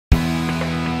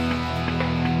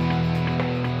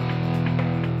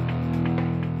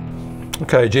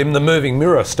Okay, Jim, the moving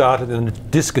mirror started in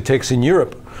discotheques in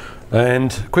Europe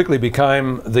and quickly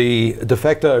became the de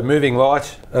facto moving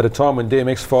light at a time when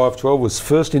DMX 512 was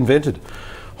first invented.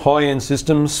 High-end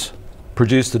systems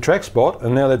produced the Trackspot,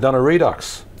 and now they've done a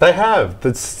Redux. They have.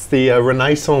 That's the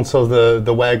renaissance of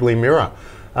the waggly mirror.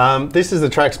 This is the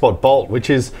Trackspot Bolt, which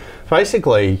is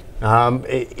basically,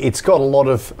 it's got a lot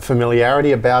of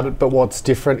familiarity about it, but what's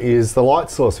different is the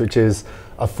light source, which is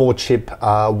a 4-chip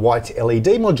white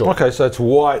LED module. Okay, so it's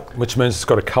white, which means it's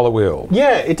got a colour wheel.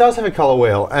 Yeah, it does have a colour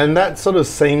wheel, and that sort of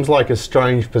seems like a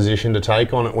strange position to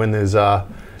take on it when there's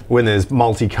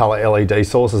multicolour LED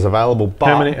sources available. But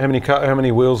how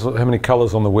many wheels? How many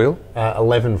colours on the wheel?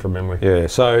 11 from memory. Yeah,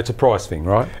 so it's a price thing,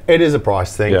 right? It is a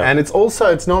price thing, yeah. And it's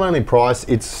not only price.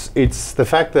 It's the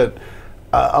fact that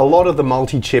a lot of the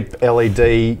multi-chip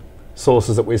LED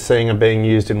sources that we're seeing are being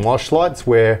used in wash lights,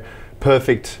 where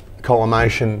perfect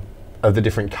collimation of the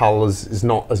different colours is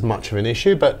not as much of an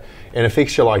issue. But in a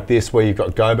fixture like this, where you've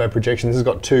got gobo projections, it's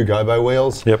got 2 gobo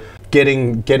wheels. Yep.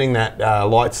 Getting that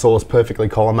light source perfectly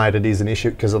collimated is an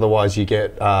issue, because otherwise you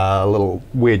get little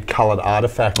weird coloured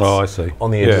artefacts. Oh, I see.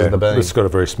 On the edges of the beam. It's got a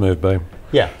very smooth beam.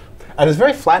 Yeah, and it's a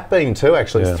very flat beam too.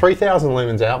 Actually, it's 3,000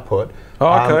 lumens output.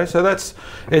 Oh, okay. So that's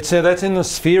in the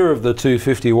sphere of the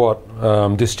 250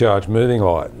 watt discharge moving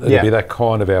light. It'd be that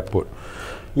kind of output.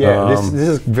 Yeah, this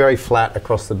is very flat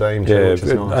across the beam too, which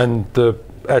is nice. And the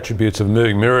attributes of a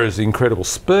moving mirror is incredible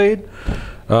speed.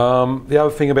 The other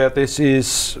thing about this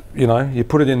is, you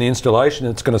put it in the installation,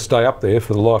 it's going to stay up there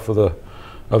for the life of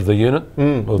the unit.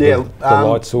 Or the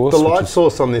light source. The light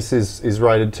source on this is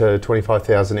rated to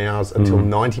 25,000 hours until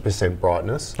 90%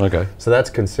 brightness. Okay. So that's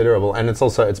considerable, and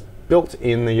it's built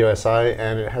in the USA,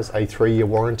 and it has a 3-year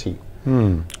warranty.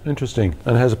 Interesting.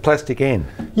 And it has a plastic end.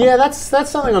 Yeah, that's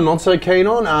something I'm not so keen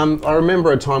on. I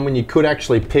remember a time when you could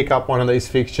actually pick up one of these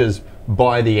fixtures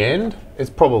by the end. It's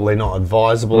probably not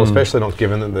advisable, especially not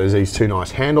given that there's these 2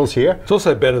 nice handles here. It's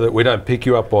also better that we don't pick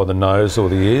you up by the nose or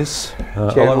the ears,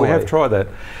 although we have tried that.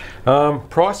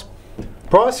 Price?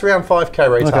 Price around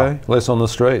 5k retail. Okay, less on the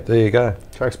street. There you go.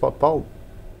 Trackspot Bolt.